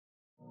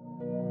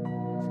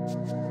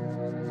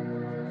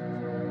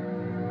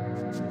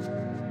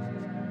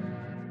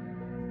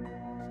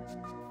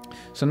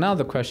So now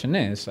the question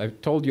is, I've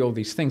told you all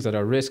these things that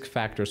are risk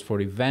factors for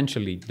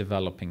eventually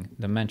developing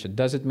dementia.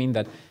 Does it mean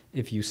that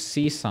if you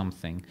see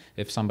something,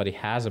 if somebody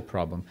has a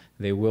problem,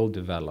 they will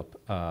develop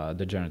a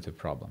degenerative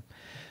problem?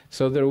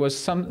 So there was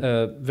some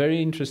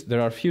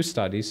there are a few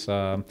studies,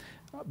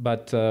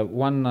 but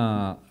one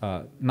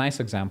nice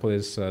example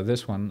is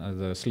this one,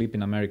 the Sleep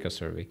in America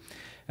survey.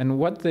 And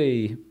what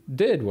they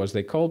did was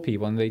they called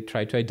people and they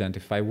tried to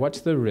identify what's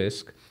the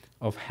risk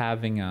of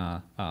having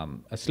a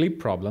sleep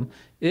problem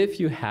if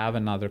you have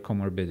another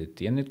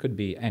comorbidity, and it could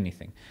be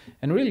anything.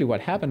 And really what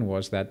happened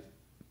was that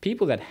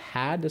people that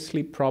had a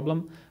sleep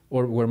problem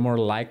or were more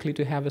likely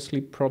to have a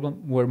sleep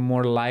problem were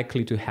more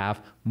likely to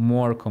have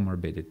more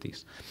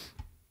comorbidities.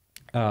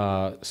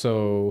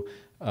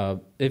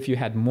 If you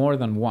had more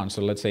than one,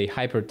 so let's say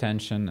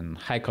hypertension and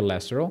high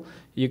cholesterol,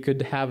 you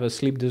could have a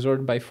sleep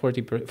disorder by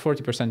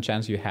 40%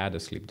 chance you had a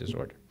sleep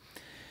disorder.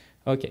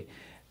 Okay.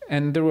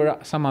 And there were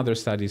some other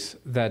studies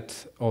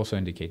that also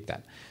indicate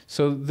that.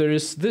 So there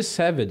is this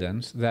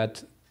evidence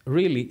that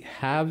really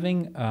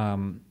having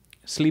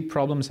sleep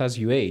problems as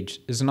you age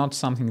is not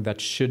something that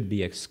should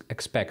be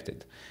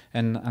expected.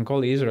 And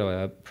Ankoli Israel,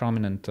 a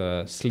prominent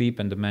sleep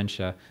and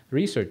dementia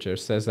researcher,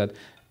 says that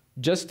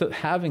just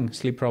having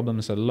sleep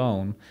problems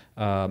alone,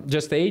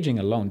 just aging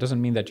alone,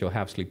 doesn't mean that you'll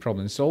have sleep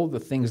problems. It's all the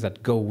things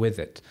that go with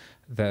it,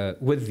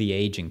 with the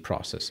aging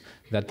process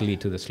that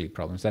lead to the sleep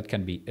problems. That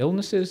can be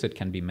illnesses, it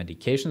can be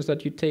medications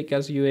that you take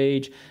as you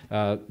age,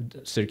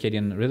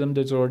 circadian rhythm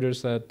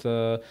disorders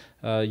that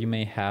you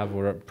may have,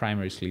 or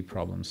primary sleep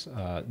problems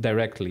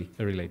directly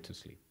relate to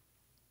sleep.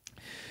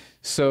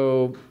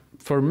 So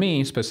for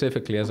me,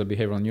 specifically as a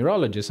behavioral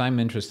neurologist, I'm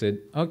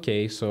interested,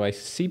 okay, so I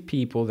see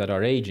people that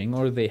are aging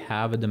or they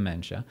have a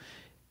dementia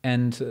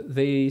and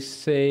they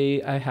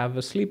say, I have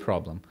a sleep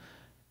problem.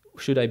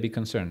 Should I be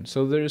concerned?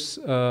 So there's,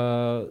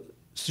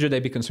 should I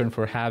be concerned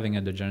for having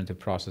a degenerative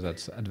process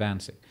that's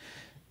advancing?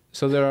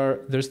 So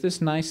there's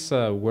this nice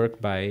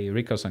work by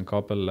Rikos and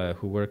Koppel,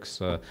 who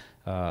works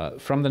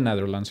from the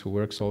Netherlands, who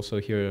works also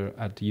here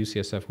at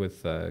UCSF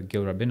with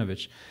Gil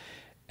Rabinovich.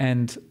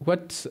 And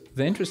what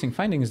the interesting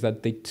finding is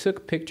that they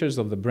took pictures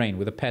of the brain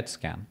with a PET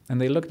scan,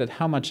 and they looked at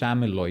how much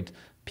amyloid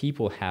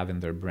people have in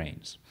their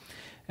brains.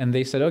 And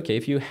they said, okay,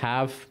 if you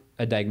have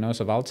a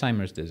diagnosis of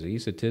Alzheimer's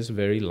disease, it is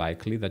very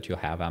likely that you'll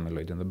have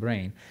amyloid in the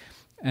brain.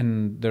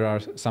 And there are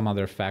some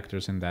other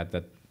factors in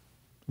that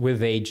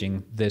with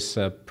aging, this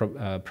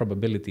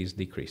probability is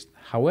decreased.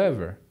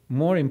 However,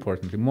 more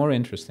importantly, more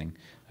interesting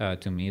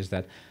to me is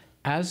that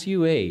as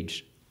you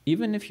age,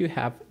 even if you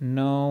have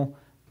no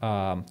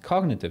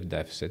cognitive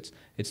deficits,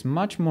 it's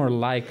much more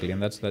likely,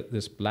 and that's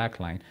this black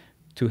line,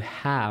 to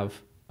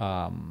have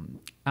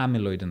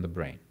amyloid in the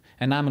brain.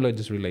 And amyloid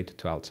is related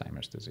to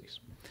Alzheimer's disease.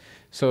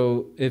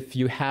 So if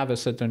you have a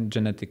certain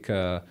genetic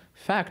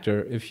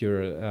factor, if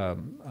you're,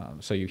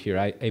 so you hear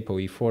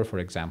ApoE4, for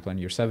example, and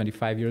you're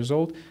 75 years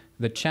old,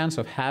 the chance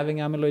of having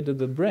amyloid in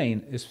the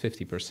brain is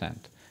 50%.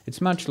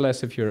 It's much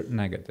less if you're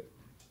negative.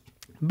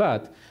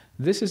 But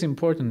this is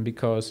important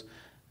because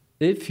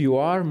if you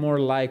are more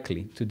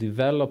likely to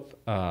develop,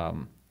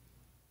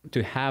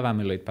 to have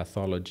amyloid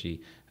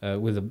pathology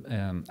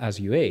as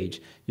you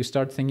age, you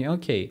start thinking,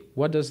 okay,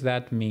 what does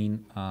that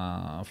mean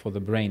for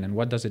the brain and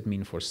what does it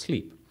mean for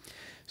sleep?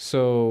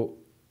 So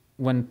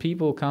when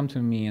people come to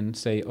me and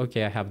say,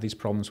 okay, I have these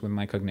problems with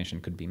my cognition,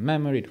 it could be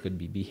memory, it could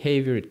be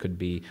behavior, it could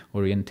be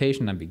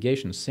orientation,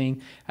 navigation,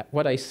 seeing,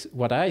 what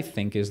I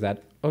think is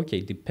that,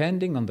 okay,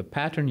 depending on the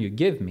pattern you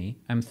give me,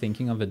 I'm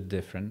thinking of a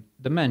different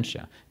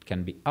dementia. It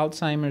can be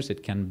Alzheimer's,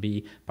 it can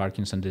be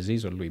Parkinson's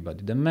disease or Lewy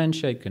body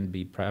dementia, it can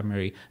be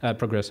primary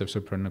progressive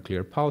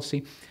supranuclear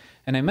palsy.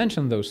 And I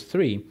mentioned those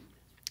three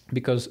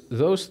because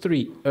those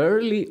three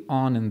early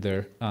on in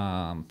their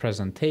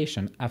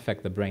presentation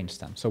affect the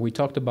brainstem. So we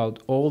talked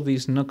about all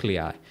these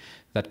nuclei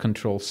that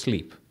control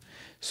sleep.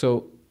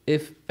 So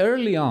if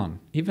early on,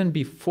 even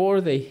before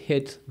they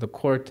hit the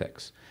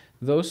cortex,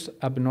 those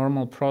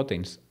abnormal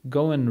proteins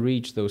go and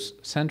reach those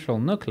central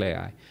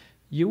nuclei,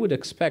 you would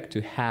expect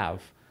to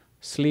have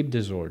sleep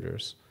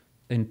disorders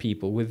in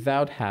people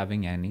without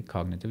having any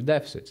cognitive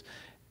deficits.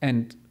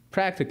 And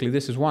practically,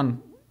 this is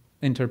one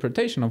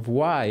interpretation of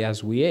why,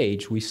 as we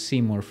age, we see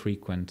more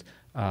frequent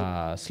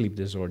sleep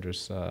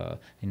disorders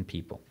in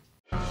people.